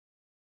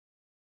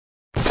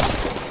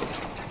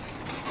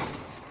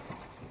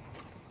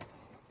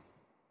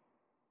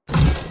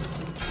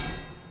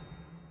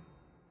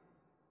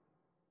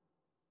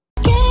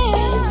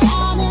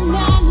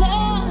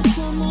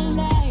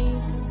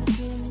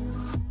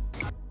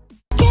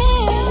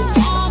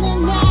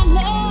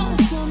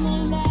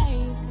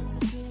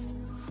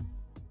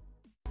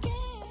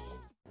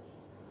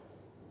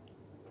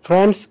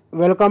Friends,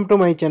 welcome to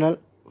my channel.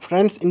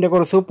 Friends, இன்றைக்கு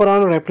ஒரு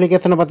சூப்பரான ஒரு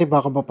அப்ளிகேஷனை பற்றி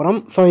பார்க்க போகிறோம்.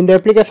 ஸோ இந்த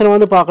அப்ளிகேஷனை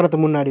வந்து பார்க்குறதுக்கு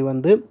முன்னாடி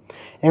வந்து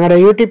எங்களோட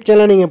யூடியூப்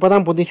சேனல் நீங்கள் இப்போ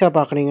தான் புதுசாக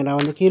பார்க்குறீங்கன்னா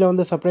வந்து கீழே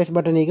வந்து சப்ஸ்கிரைப்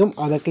பட்டன் இருக்கும்,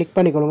 அதை கிளிக்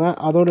பண்ணிக்கொள்ளுங்க.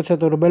 அதோடு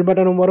சேர்த்து ஒரு பெல்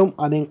பட்டனும் வரும்,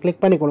 அதையும்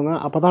கிளிக் பண்ணிக்கொள்ளுங்க.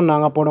 அப்போ தான்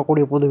நாங்கள்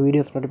போடக்கூடிய புது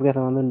வீடியோஸ்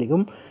நோட்டிஃபிகேஷன் வந்து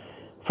நிற்கும்.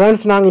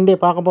 ஃப்ரெண்ட்ஸ், நாங்கள் இன்றைய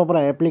பார்க்க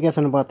போகிற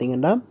அப்ளிகேஷன்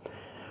பார்த்தீங்கன்னா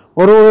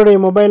ஒருவருடைய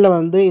மொபைலில்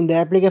வந்து இந்த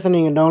அப்ளிகேஷன்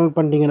நீங்கள் டவுன்லோட்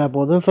பண்ணிட்டீங்கன்னா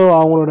போதும். ஸோ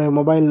அவங்களுடைய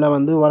மொபைலில்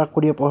வந்து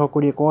வரக்கூடிய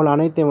போகக்கூடிய கால்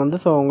அனைத்தையும் வந்து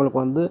ஸோ உங்களுக்கு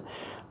வந்து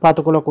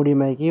பார்த்துக்கொள்ளக்கூடிய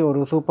மாதிரி ஒரு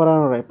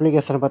சூப்பரான ஒரு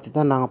அப்ளிகேஷனை பற்றி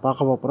தான் நாங்கள்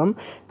பார்க்க போகிறோம்.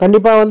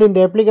 கண்டிப்பாக வந்து இந்த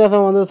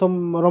அப்ளிகேஷன் வந்து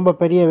ரொம்ப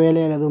பெரிய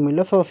வேலையில் எதுவும்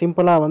இல்லை. ஸோ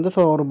சிம்பிளாக வந்து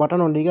ஸோ ஒரு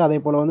பட்டன் ஒண்டிக்கு அதே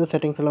போல் வந்து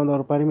செட்டிங்ஸில் வந்து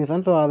ஒரு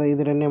பர்மிஷன், ஸோ அதை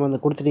இது ரெண்டையும் வந்து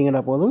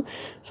கொடுத்துட்டீங்கன்னா போதும்.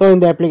 ஸோ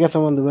இந்த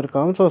அப்ளிகேஷன் வந்து ஒர்க்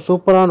ஆகும். ஸோ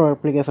சூப்பரான ஒரு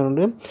அப்ளிகேஷன்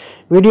உண்டு.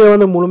 வீடியோ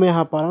வந்து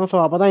முழுமையாக பாருங்கள். ஸோ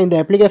அப்போ தான் இந்த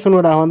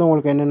அப்ளிகேஷனோட வந்து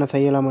உங்களுக்கு என்னென்ன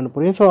செய்யலாம்னு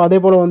புரியும். ஸோ அதே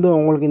போல் வந்து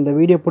உங்களுக்கு இந்த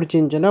வீடியோ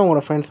பிடிச்சிருந்துச்சுன்னா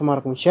உங்களோட ஃப்ரெண்ட்ஸுமா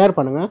இருக்கும் ஷேர்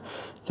பண்ணுங்கள்.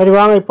 சரி,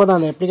 வாங்க இப்போ தான்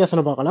அந்த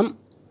அப்ளிகேஷனை பார்க்கலாம்.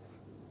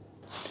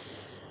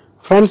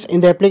 ஃப்ரெண்ட்ஸ்,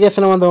 இந்த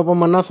அப்ளிகேஷனை வந்து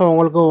ஓப்பன் பண்ணால் ஸோ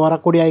உங்களுக்கு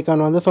வரக்கூடிய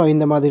ஐக்கான் வந்து ஸோ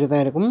இந்த மாதிரி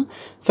தான் இருக்கும்.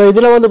 ஸோ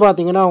இதில் வந்து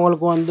பார்த்திங்கன்னா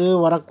உங்களுக்கு வந்து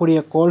வரக்கூடிய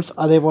கால்ஸ்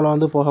அதே போல்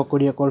வந்து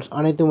போகக்கூடிய கால்ஸ்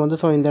அனைத்தும் வந்து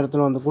ஸோ இந்த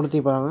இடத்துல வந்து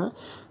கொடுத்திருப்பாங்க.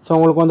 ஸோ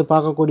உங்களுக்கு வந்து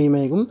பார்க்கக்கூடிய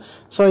இருக்கும்.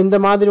 ஸோ இந்த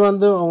மாதிரி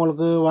வந்து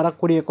உங்களுக்கு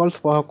வரக்கூடிய கால்ஸ்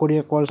போகக்கூடிய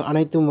கால்ஸ்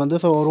அனைத்தும் வந்து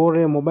ஸோ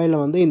ஒரு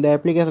மொபைலில் வந்து இந்த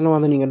அப்ளிகேஷனை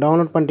வந்து நீங்கள்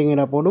டவுன்லோட்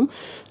பண்ணிட்டீங்கன்னா போடும்.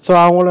 ஸோ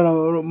அவங்களோட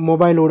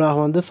மொபைலூடாக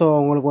வந்து ஸோ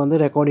உங்களுக்கு வந்து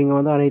ரெக்கார்டிங்கை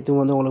வந்து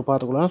அனைத்தும் வந்து உங்களுக்கு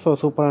பார்த்துக்கலாம். ஸோ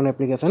சூப்பரான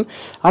அப்ளிகேஷன்.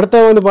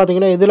 அடுத்து வந்து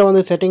பார்த்திங்கன்னா இதில்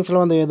வந்து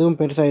செட்டிங்ஸில் வந்து எதுவும்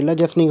பெருசாக இல்லை.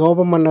 ஜஸ்ட் நீங்கள்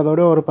ஓப்பன்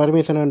பண்ணதோட ஒரு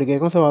பர்மிஷன் வந்து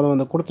கேட்கும். ஸோ அதை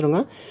வந்து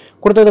கொடுத்துருங்க.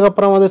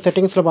 கொடுத்ததுக்கப்புறம் வந்து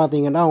செட்டிங்ஸில்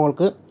பார்த்தீங்கன்னா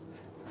உங்களுக்கு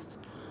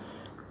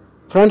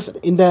ஃப்ரெண்ட்ஸ்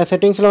இந்த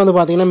செட்டிங்ஸில் வந்து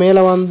பார்த்தீங்கன்னா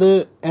மேலே வந்து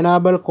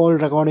எனேபிள் கால்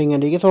ரெக்கார்டிங்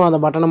அடிக்கு. ஸோ அந்த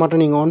பட்டனை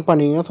மட்டும் நீங்கள் ஆன்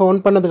பண்ணிங்க. ஸோ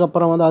ஆன்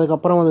பண்ணதுக்கப்புறம் வந்து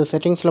அதுக்கப்புறம் வந்து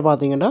செட்டிங்ஸில்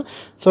பார்த்தீங்கன்னா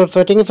ஸோ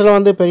செட்டிங்ஸில்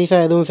வந்து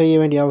பெருசாக எதுவும் செய்ய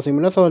வேண்டிய அவசியம்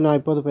இல்லை. ஸோ நான்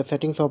இப்போது இப்போ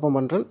செட்டிங்ஸ் ஓப்பன்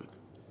பண்ணுறேன்.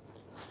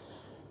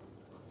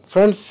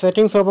 ஃப்ரெண்ட்ஸ்,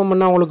 செட்டிங்ஸ் ஓப்பன்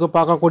பண்ணால் உங்களுக்கு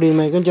பார்க்கக்கூடிய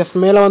மாதிரி ஜஸ்ட்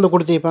மேலே வந்து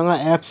கொடுத்திருப்பாங்க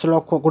ஆப்ஸ்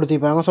லாக்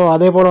கொடுத்திருப்பாங்க. ஸோ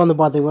அதே போல் வந்து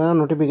பார்த்திங்கன்னா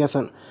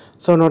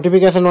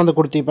நோட்டிஃபிகேஷன் வந்து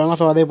கொடுத்திருப்பாங்க.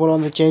 ஸோ அதே போல்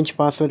வந்து சேஞ்ச்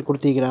பாஸ்வேர்ட்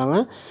கொடுத்திருக்கிறாங்க.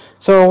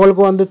 ஸோ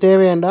உங்களுக்கு வந்து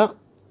தேவையாண்டா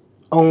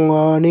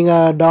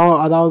நீங்கள்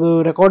அதாவது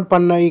ரெக்கார்ட்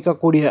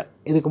பண்ணிக்கக்கூடிய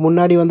இதுக்கு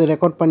முன்னாடி வந்து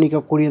ரெக்கார்ட்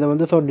பண்ணிக்கக்கூடியதை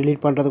வந்து ஸோ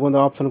டிலீட் பண்ணுறதுக்கு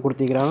வந்து ஆப்ஷன்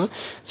கொடுத்திருக்கிறாங்க.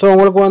 ஸோ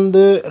உங்களுக்கு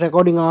வந்து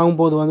ரெக்கார்டிங்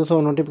ஆகும்போது வந்து ஸோ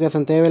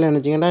நோட்டிஃபிகேஷன் தேவையில்லை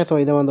நினச்சிங்கன்னா ஸோ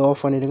இதை வந்து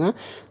ஆஃப் பண்ணிவிடுங்க.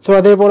 ஸோ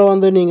அதே போல்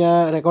வந்து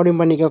நீங்கள்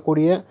ரெக்கார்டிங்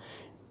பண்ணிக்கக்கூடிய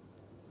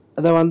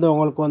அதை வந்து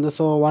உங்களுக்கு வந்து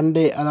ஸோ 1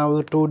 டே அதாவது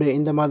 2 டே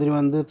இந்த மாதிரி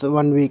வந்து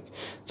 1 வீக்,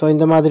 ஸோ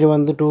இந்த மாதிரி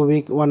வந்து 2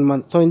 வீக் 1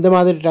 மந்த், ஸோ இந்த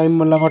மாதிரி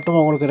டைமில் மட்டும்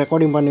உங்களுக்கு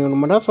ரெக்கார்டிங்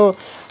பண்ணிக்கணும்னா ஸோ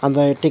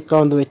அந்த டிக்கை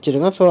வந்து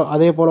வச்சுருங்க. ஸோ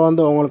அதே போல்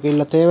வந்து உங்களுக்கு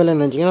இல்லை தேவையில்லை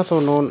நினச்சிங்கன்னா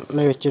ஸோ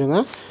நோன்ல வச்சுருங்க.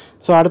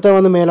 ஸோ அடுத்த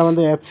வந்து மேலே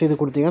வந்து ஆப்ஸ்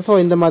இது கொடுத்தீங்க.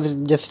 ஸோ இந்த மாதிரி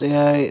ஜஸ்ட்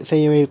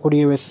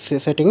செய்யக்கூடிய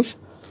செட்டிங்ஸ்.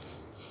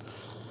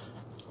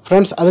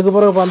 ஃப்ரெண்ட்ஸ், அதுக்கு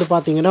பிறகு வந்து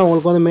பார்த்தீங்கன்னா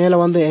உங்களுக்கு வந்து மேலே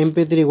வந்து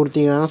MP3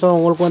 கொடுத்தீங்கன்னா ஸோ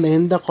உங்களுக்கு வந்து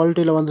எந்த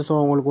குவாலிட்டியில் வந்து ஸோ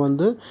உங்களுக்கு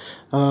வந்து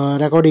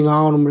ரெக்கார்டிங்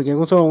ஆகணும்னு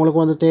கேட்கும். ஸோ உங்களுக்கு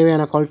வந்து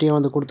தேவையான குவாலிட்டியை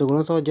வந்து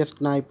கொடுத்துக்கணும். ஸோ ஜஸ்ட்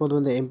நான் இப்போது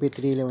வந்து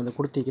MP3 வந்து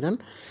கொடுத்திக்கிறேன்.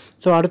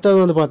 ஸோ அடுத்தது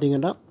வந்து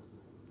பார்த்தீங்கன்னா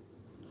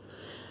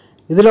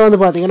இதில் வந்து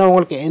பார்த்திங்கன்னா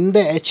உங்களுக்கு எந்த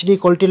HD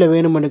குவாலிட்டியில்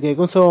வேணும்னு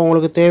கேட்கும். ஸோ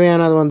உங்களுக்கு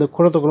தேவையானது வந்து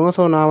கொடுத்துக்கணும்.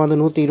 ஸோ நான் வந்து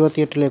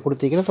 128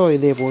 கொடுத்திக்கிறேன். ஸோ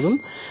இதே போதும்.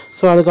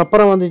 ஸோ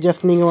அதுக்கப்புறம் வந்து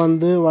ஜஸ்ட் நீங்கள்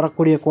வந்து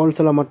வரக்கூடிய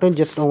கால்ஸில் மட்டும்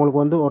ஜஸ்ட்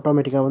உங்களுக்கு வந்து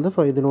ஆட்டோமேட்டிக்காக வந்து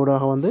ஸோ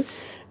இதனூடாக வந்து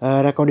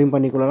ரெக்கார்டிங்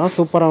பண்ணிக்கொள்ளலாம்.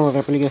 சூப்பரான ஒரு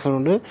அப்ளிகேஷன்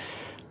உண்டு,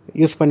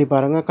 யூஸ் பண்ணி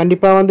பாருங்கள்.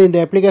 கண்டிப்பாக வந்து இந்த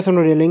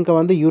அப்ளிகேஷனுடைய லிங்க்கை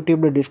வந்து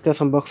யூடியூப்பில்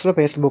டிஸ்கஷன் பாக்ஸில்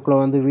ஃபேஸ்புக்கில்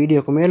வந்து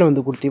வீடியோக்கு மேலே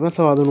வந்து கொடுத்திப்பேன்.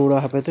 ஸோ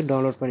அதனூடாக பார்த்து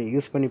டவுன்லோட் பண்ணி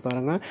யூஸ் பண்ணி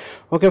பாருங்கள்.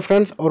 ஓகே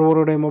ஃப்ரெண்ட்ஸ்,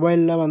 ஒருவருடைய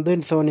மொபைலில் வந்து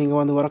ஸோ நீங்கள்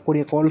வந்து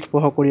வரக்கூடிய கால்ஸ்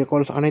போகக்கூடிய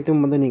கால்ஸ்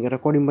அனைத்தும் வந்து நீங்கள்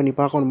ரெக்கார்டிங் பண்ணி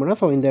பார்க்கணும்னா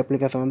ஸோ இந்த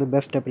அப்ளிகேஷன் வந்து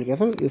பெஸ்ட்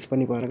அப்ளிகேஷன், யூஸ்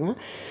பண்ணி பாருங்கள்.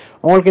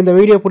 உங்களுக்கு இந்த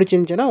வீடியோ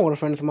பிடிச்சிருந்துச்சுன்னா உங்கள்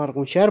ஃப்ரெண்ட்ஸுமா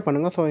இருக்கும் ஷேர்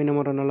பண்ணுங்கள். ஸோ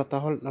இன்னும் ஒரு நல்ல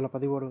தகவல் நல்ல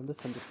பதிவோடு வந்து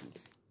சந்திப்போம்.